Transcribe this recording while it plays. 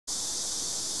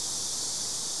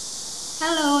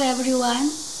Hello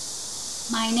everyone,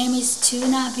 my name is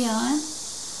Juna Byun.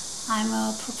 I'm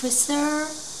a professor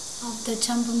of the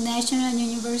Jeon National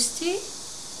University,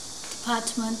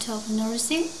 Department of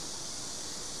Nursing,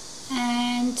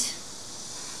 and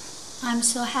I'm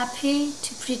so happy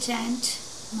to present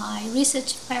my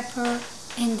research paper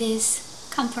in this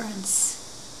conference.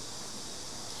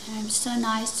 I'm so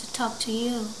nice to talk to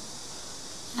you.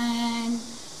 And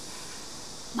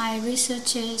my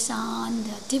research is on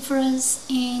the difference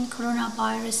in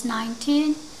coronavirus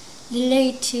 19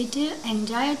 related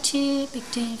anxiety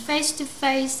between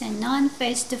face-to-face and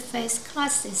non-face-to-face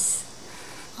classes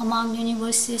among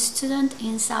university students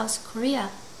in South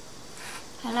Korea.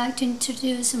 I'd like to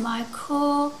introduce my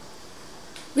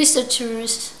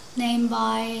co-researchers named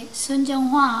by Soon-jung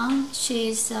Hwang. She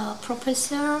is a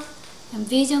professor in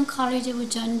Byun College of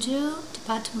Jeonju,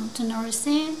 Department of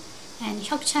Nursing, and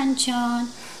Hyeok-chan Jeon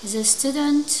is a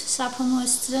sophomore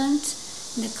student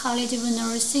in the College of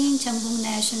Nursing, Jeon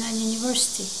National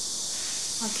University.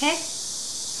 Okay?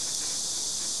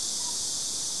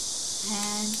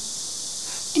 And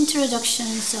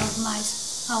introductions of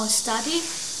our study.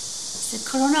 The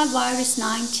coronavirus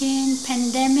 19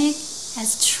 pandemic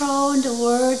has thrown the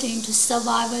world into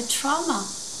survival trauma,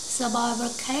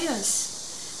 survival chaos,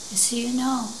 as you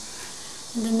know.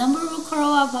 And the number of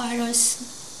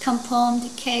coronavirus confirmed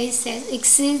cases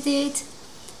exceeded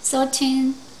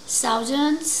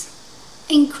 13,000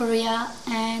 in Korea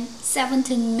and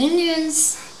 17 million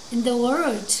in the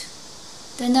world.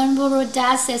 The number of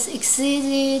deaths has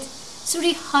exceeded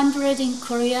 300 in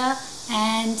Korea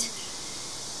and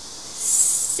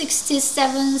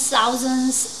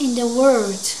 67,000 in the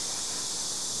world.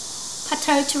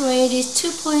 Fatality rate is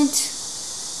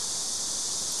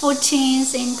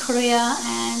 2.14 in Korea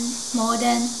and more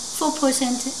than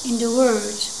 4% in the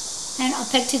world, and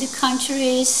affected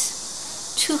countries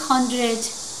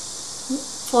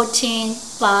 214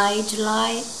 by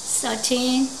July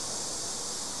 13,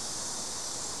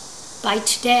 by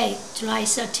today, July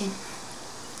 13.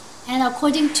 And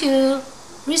according to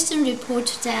recent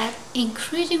report that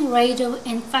increasing rate of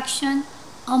infection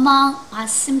among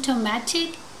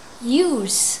asymptomatic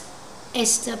youth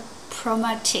is the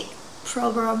problematic.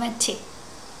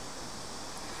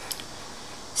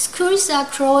 Schools are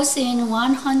closed in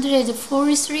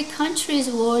 143 countries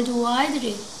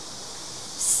worldwide.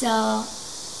 So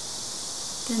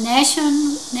the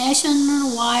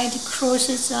nationwide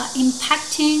closures are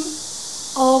impacting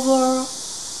over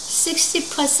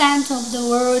 60% of the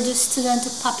world's student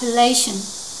population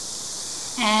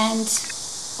and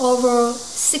over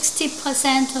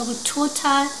 60% of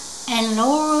total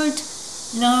enrolled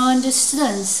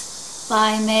students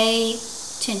by May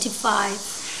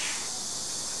 25.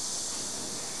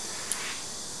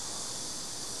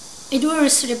 It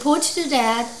was reported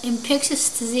that infectious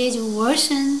disease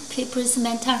worsen people's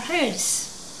mental health.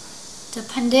 The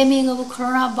pandemic of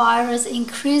coronavirus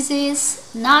increases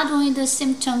not only the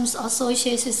symptoms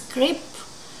associated with grippe,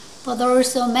 but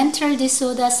also mental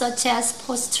disorders such as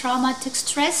post-traumatic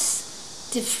stress,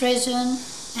 depression,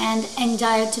 and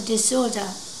anxiety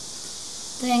disorder.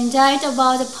 The anxiety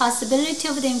about the possibility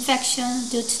of the infection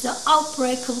due to the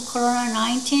outbreak of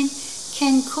corona-19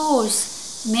 can cause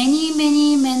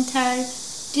many mental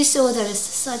disorders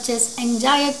such as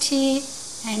anxiety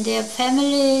and their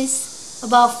families,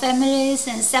 about families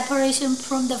and separation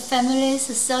from the families,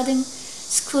 sudden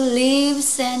school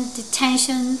leaves and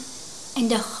detention in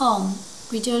the home,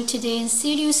 resulted in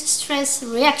serious stress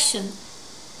reaction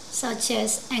such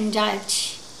as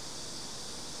anxiety,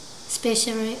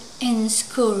 especially in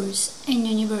schools and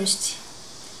university.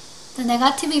 The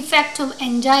negative effect of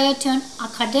anxiety on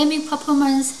academic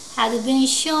performance has been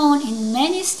shown in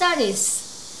many studies.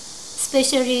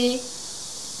 Especially,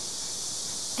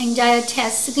 anxiety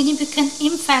has significant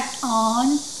impact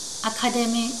on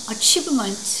academic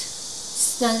achievement.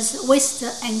 Students with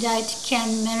anxiety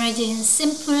can manage in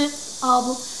simple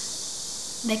or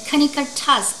mechanical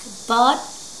tasks, but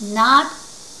not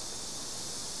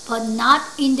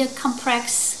in the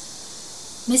complex,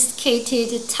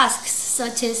 sophisticated tasks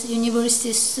such as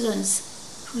university students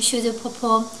who should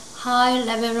perform high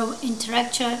level of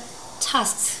intellectual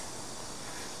tasks.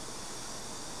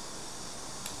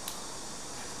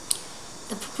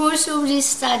 The purpose of this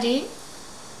study: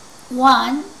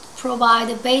 1.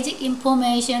 Provide basic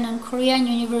information on Korean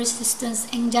university students'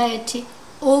 anxiety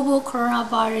over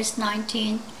coronavirus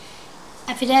 19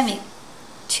 epidemic.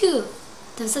 2.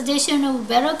 The suggestion of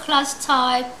better class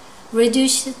type,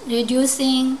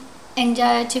 reducing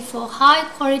anxiety for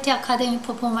high-quality academic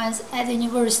performance at the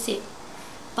university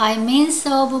by means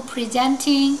of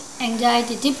presenting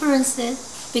anxiety differences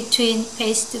between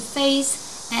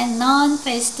face-to-face and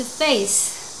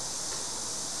non-face-to-face.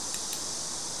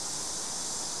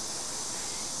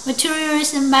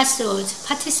 Materials and method,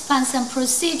 participants and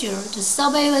procedure. The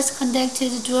survey was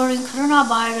conducted during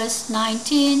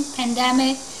coronavirus-19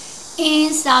 pandemic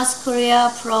in South Korea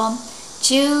from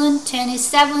June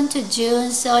 27 to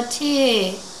June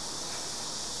 30.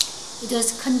 It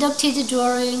was conducted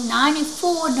during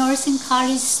 94 nursing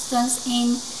college students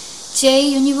in J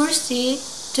University,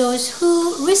 those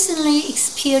who recently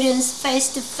experienced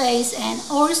face-to-face and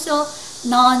also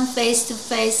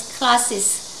non-face-to-face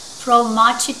classes from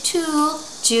March to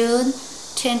June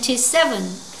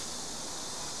 27.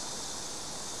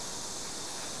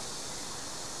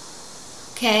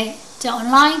 Okay, the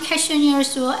online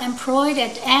questionnaires were employed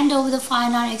at the end of the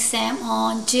final exam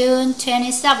on June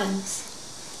 27th.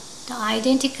 The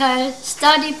identical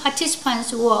study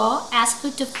participants were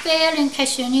asked to fill in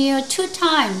questionnaire 2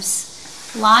 times,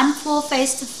 one for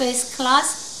face-to-face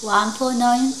class, one for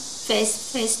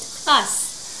non-face-to-face class.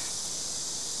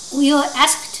 We were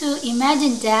asked to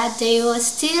imagine that they were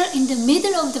still in the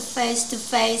middle of the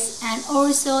face-to-face and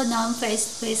also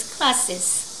non-face-to-face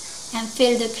classes and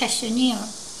fill the questionnaire.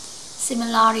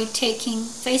 Similarly, taking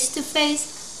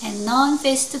face-to-face and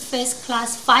non-face-to-face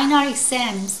class final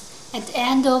exams at the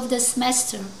end of the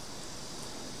semester.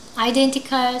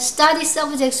 Identical study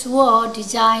subjects were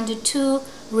designed to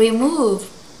remove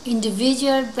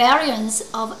individual variants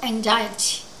of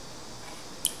anxiety.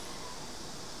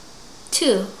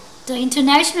 2. The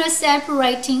International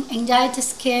Self-Rating Anxiety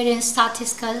Scale in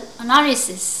Statistical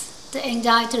Analysis. The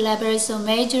anxiety levels are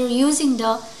measured using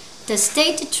the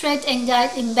State Threat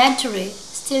Anxiety Inventory,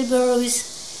 Stilberg's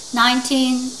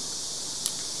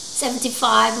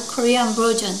 1975 Korean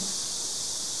version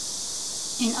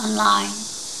in online.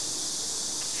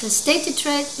 The State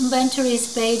Threat Inventory is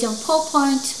based on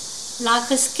 4-point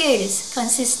Likert scales,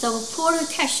 consists of 40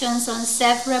 questions on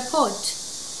self-report.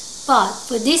 But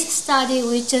for this study,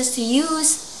 we just use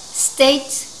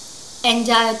State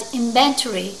Anxiety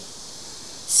Inventory.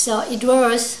 So it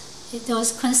was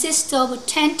consist of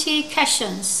 20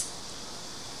 questions.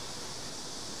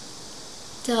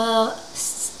 The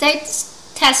state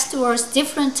test was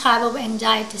different type of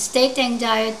anxiety, state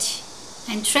anxiety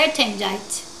and threat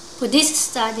anxiety. For this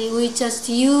study, we just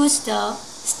used the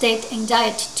state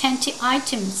anxiety, 20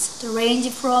 items. The range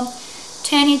from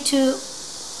 20 to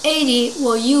 80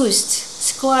 were used,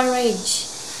 score range.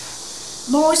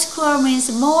 More score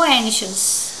means more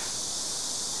anxious.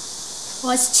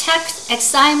 Was checked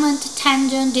excitement,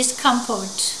 tension,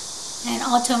 discomfort, and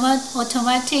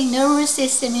automatic nervous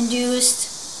system induced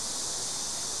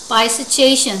by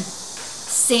situation,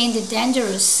 seemed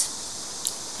dangerous.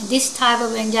 And this type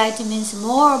of anxiety means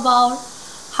more about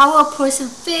how a person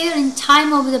feels in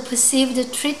time of the perceived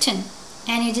threat,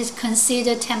 and it is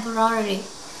considered temporarily.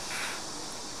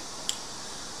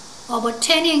 Over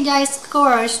 10 anxiety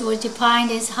scores were defined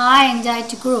as high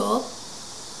anxiety group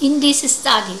in this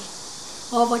study.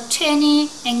 Over 20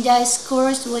 anxiety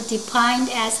scores were defined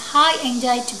as high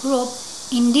anxiety group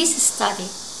in this study.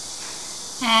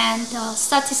 And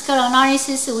statistical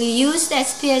analysis, we used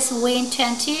SPS Wayne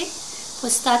 20 for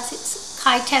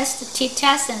chi-test,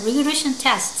 t-test, and regression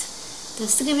test. The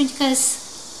significance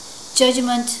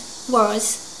judgment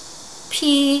was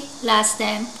p less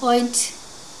than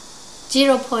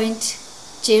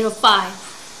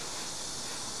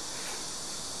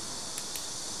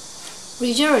 0.05.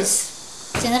 Results.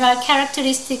 General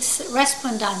characteristics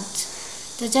respondent.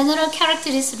 The general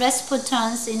characteristics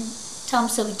respondents in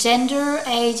terms of gender,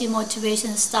 age,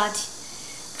 motivation study,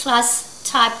 class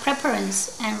type preference,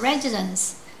 and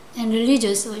residence, and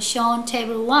religious were shown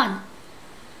table 1.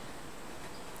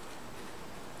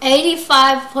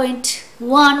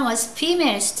 85.1 was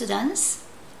female students,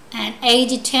 and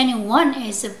age 21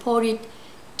 is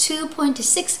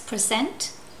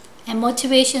 42.6%, and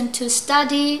motivation to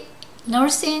study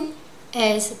nursing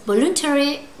as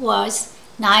voluntary was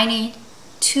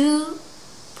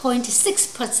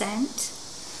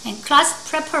 92.6%, and class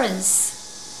preference,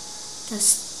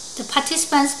 the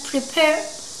participants preferred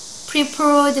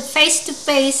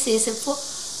face-to-face is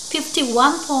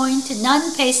 51.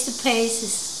 Non-face-to-face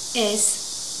is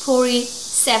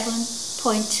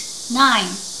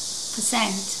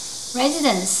 47.9%.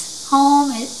 Residence,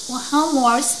 home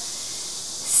was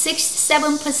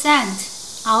 67%.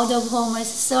 Out of home is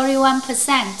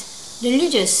 31%.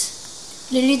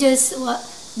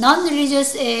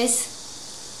 Non-religious is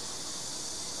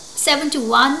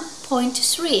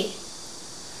 71.3%.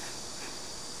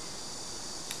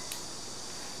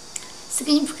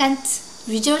 Significant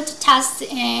result test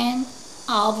and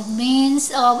of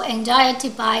means of anxiety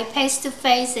by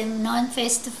face-to-face and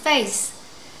non-face-to-face.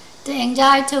 The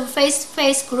anxiety of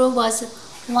face-to-face group was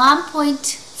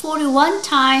 1.41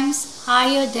 times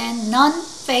higher than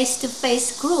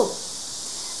non-face-to-face group.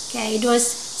 Okay, it was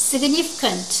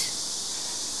significant.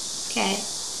 Okay,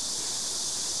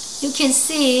 you can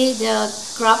see the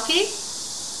graphic.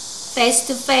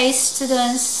 Face-to-face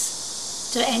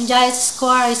students, the anxiety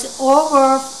score is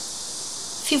over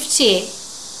 50,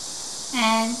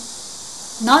 and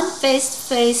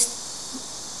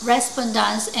non-face-to-face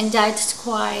respondents' anxiety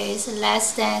score is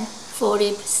less than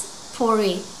 40.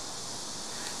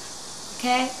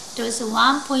 Okay, it was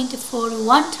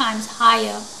 1.41 times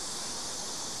higher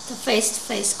the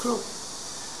face-to-face group.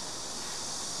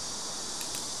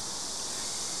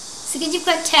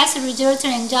 Significant test results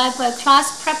in anxiety by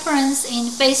class preference in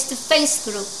face-to-face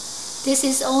group. This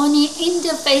is only in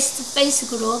the face-to-face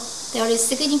group. There is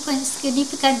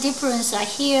significant difference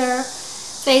here.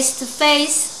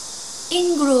 Face-to-face,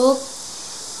 in-group,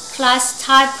 class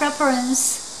type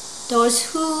preference. Those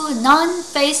who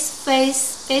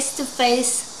non-face-to-face,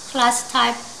 face-to-face class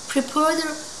type preferred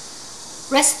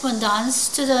respondents,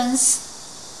 students,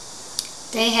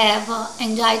 they have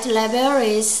anxiety level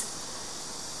is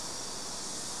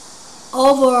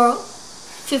over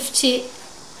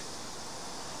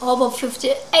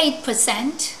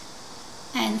 58%,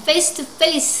 and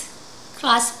face-to-face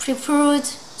class preferred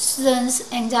students'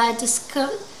 anxiety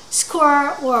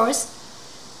score was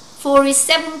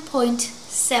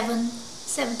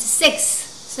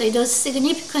 47.76. So it was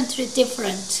significantly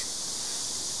different.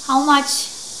 How much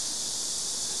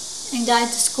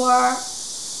anxiety score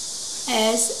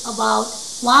is about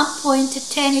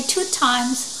 1.22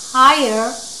 times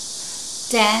higher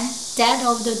than that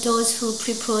of those who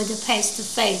prefer the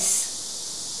face-to-face.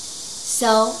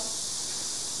 So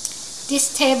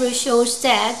this table shows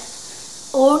that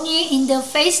only in the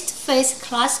face-to-face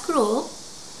class group,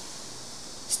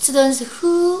 students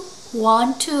who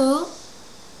want to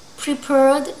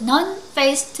prefer the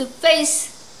non-face-to-face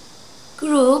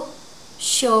group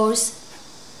shows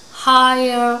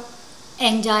higher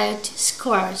anxiety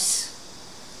scores.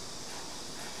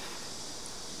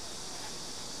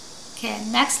 Okay,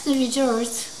 next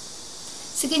results.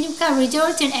 Significant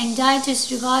result in anxiety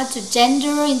with regard to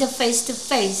gender in the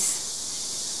face-to-face.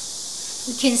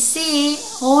 You can see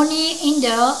only in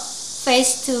the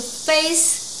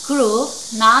face-to-face group,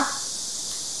 not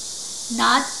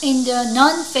in the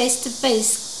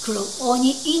non-face-to-face group.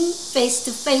 Only in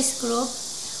face-to-face group,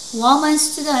 women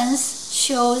students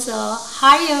shows a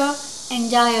higher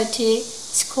anxiety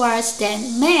scores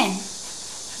than men.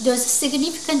 There's a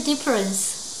significant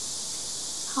difference.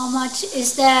 How much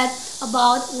is that?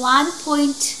 About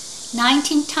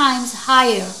 1.19 times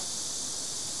higher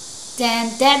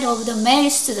than that of the male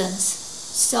students.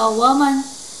 So women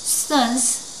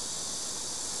students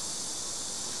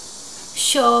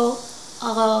show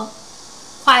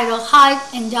quite a high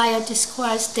anxiety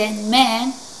scores than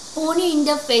men only in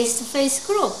the face-to-face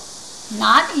group,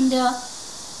 not in the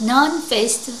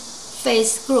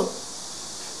non-face-to-face group.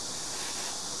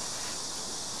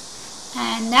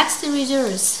 And next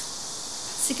results.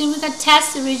 Significant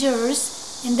test results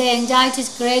in the anxiety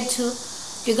grade to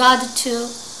regard to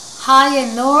high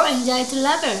and low anxiety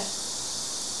level.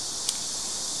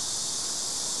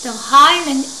 The high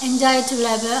anxiety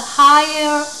level,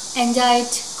 higher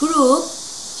anxiety group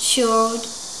showed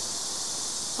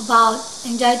about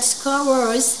anxiety score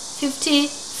was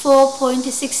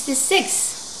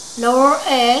 54.66. Lower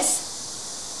is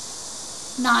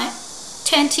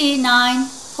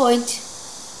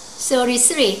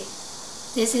 29.33.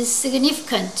 This is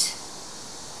significant.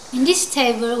 In this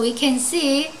table, we can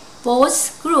see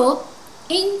both groups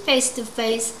in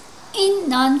face-to-face, in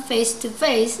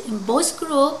non-face-to-face. In both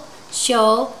groups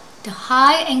show the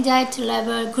high anxiety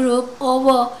level group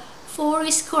over 4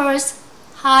 scores,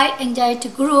 high anxiety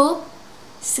group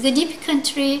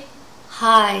significantly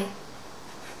higher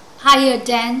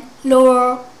than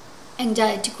lower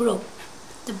anxiety group.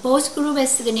 The both group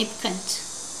is significant.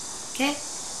 Okay,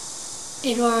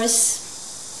 it was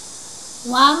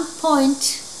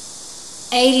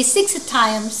 1.86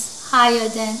 times higher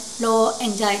than low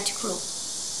anxiety group.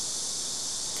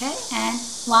 Okay, and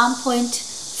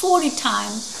 1.40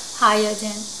 times higher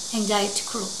than anxiety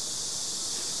group.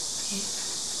 Okay.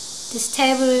 This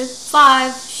table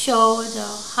 5 shows the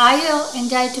higher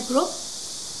anxiety group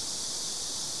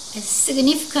is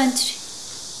significantly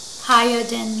higher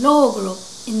than low group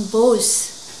in both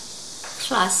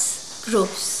class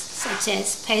groups, such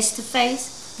as face-to-face,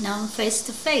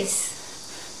 non-face-to-face.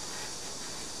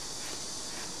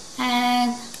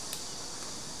 And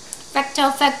factor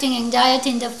affecting anxiety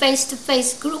in the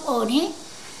face-to-face group only.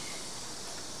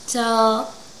 The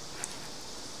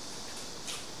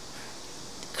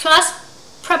class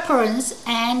preference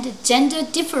and gender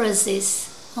differences,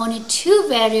 only two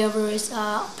variables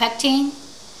are affecting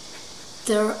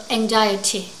the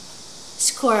anxiety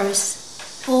scores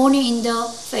only in the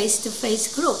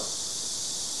face-to-face group.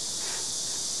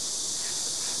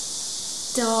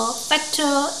 The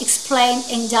factor explain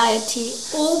anxiety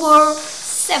over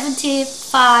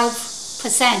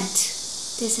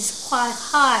 75%. This is quite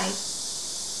high.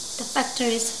 The factor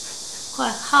is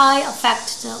quite high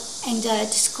affect the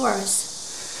anxiety scores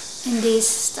in this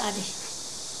study.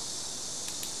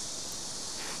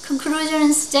 Conclusion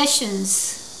and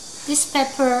suggestions. This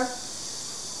paper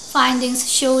findings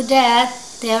show that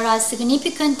there are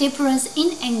significant differences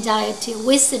in anxiety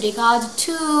with regard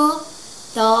to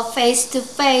the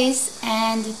face-to-face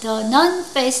and the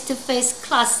non-face-to-face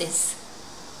classes.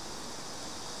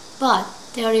 But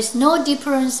there is no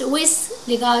difference with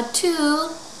regard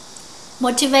to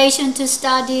motivation to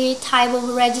study, type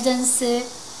of residency,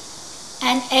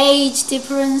 and age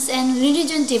difference and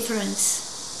religion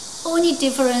difference. Only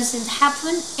differences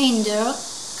happen in the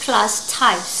class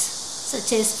types,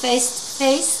 such as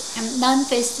face-to-face and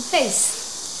non-face-to-face.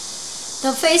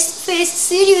 The face-to-face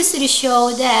seriously show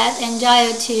that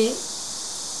anxiety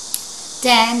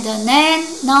than the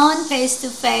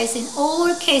non-face-to-face in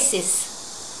all cases,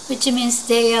 which means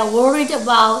they are worried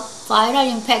about viral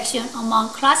infection among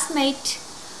classmates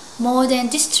more than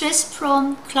distress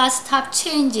from class type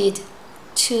changed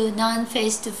to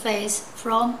non-face-to-face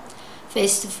from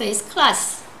face-to-face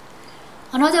class.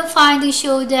 Another finding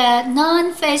showed that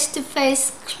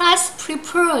non-face-to-face class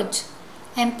preferred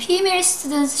and female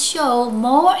students show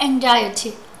more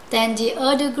anxiety than the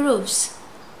other groups,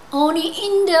 only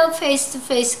in the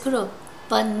face-to-face group,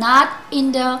 but not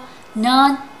in the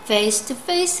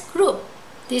non-face-to-face group.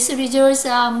 These results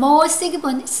are more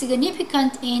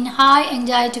significant in high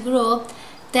anxiety group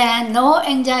than low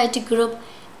anxiety group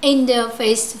in the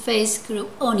face-to-face group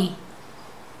only.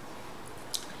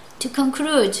 To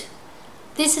conclude,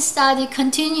 this study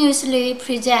continuously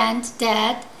presents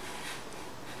that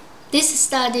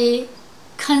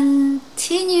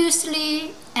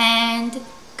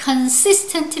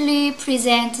consistently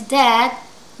present that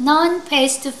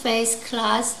non-face-to-face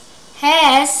class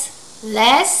has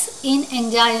less in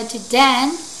anxiety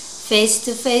than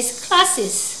face-to-face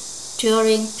classes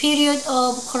during period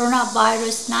of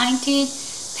coronavirus-19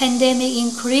 pandemic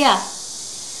in Korea.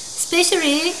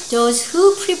 Especially those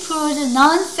who preferred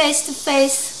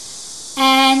non-face-to-face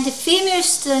and female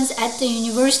students at the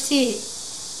university.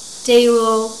 They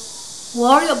were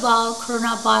worried about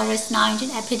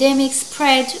coronavirus-19 epidemic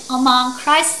spread among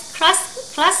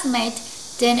classmates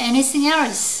than anything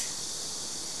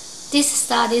else. This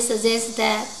study suggests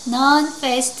that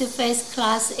non-face-to-face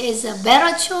class is a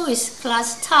better choice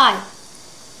class type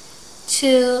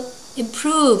to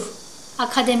improve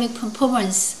academic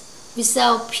performance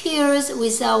without peers,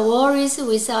 without worries,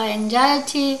 without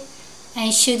anxiety,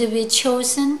 and should be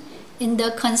chosen in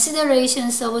the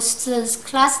considerations of students'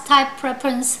 class type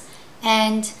preference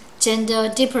and gender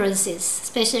differences,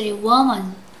 especially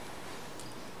women.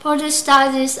 Further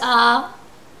studies are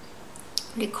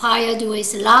required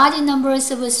with large numbers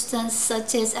of students,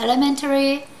 such as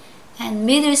elementary and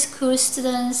middle school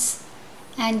students,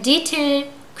 and detailed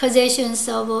causations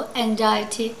of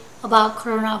anxiety about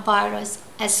coronavirus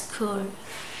at school.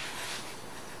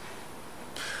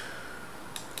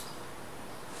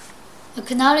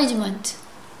 Acknowledgement.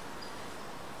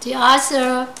 The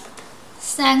author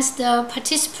thanks the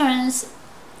participants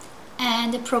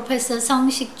and Professor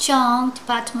Jeon,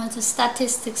 Department of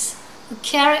Statistics, who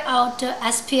carried out the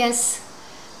SPS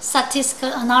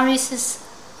statistical analysis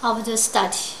of the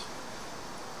study.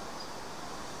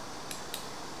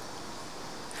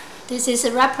 This is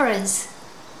a reference.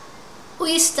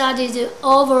 We studied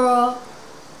over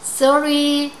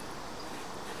 30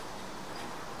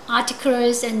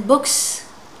 articles and books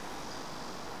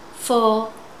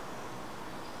for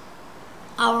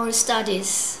our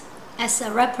studies as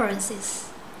references.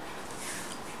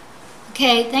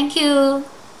 Okay, thank you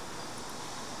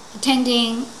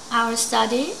attending our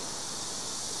study,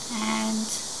 and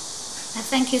I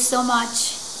thank you so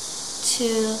much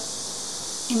to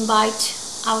invite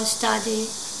our study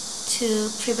to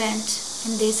present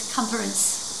in this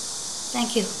conference.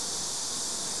 Thank you.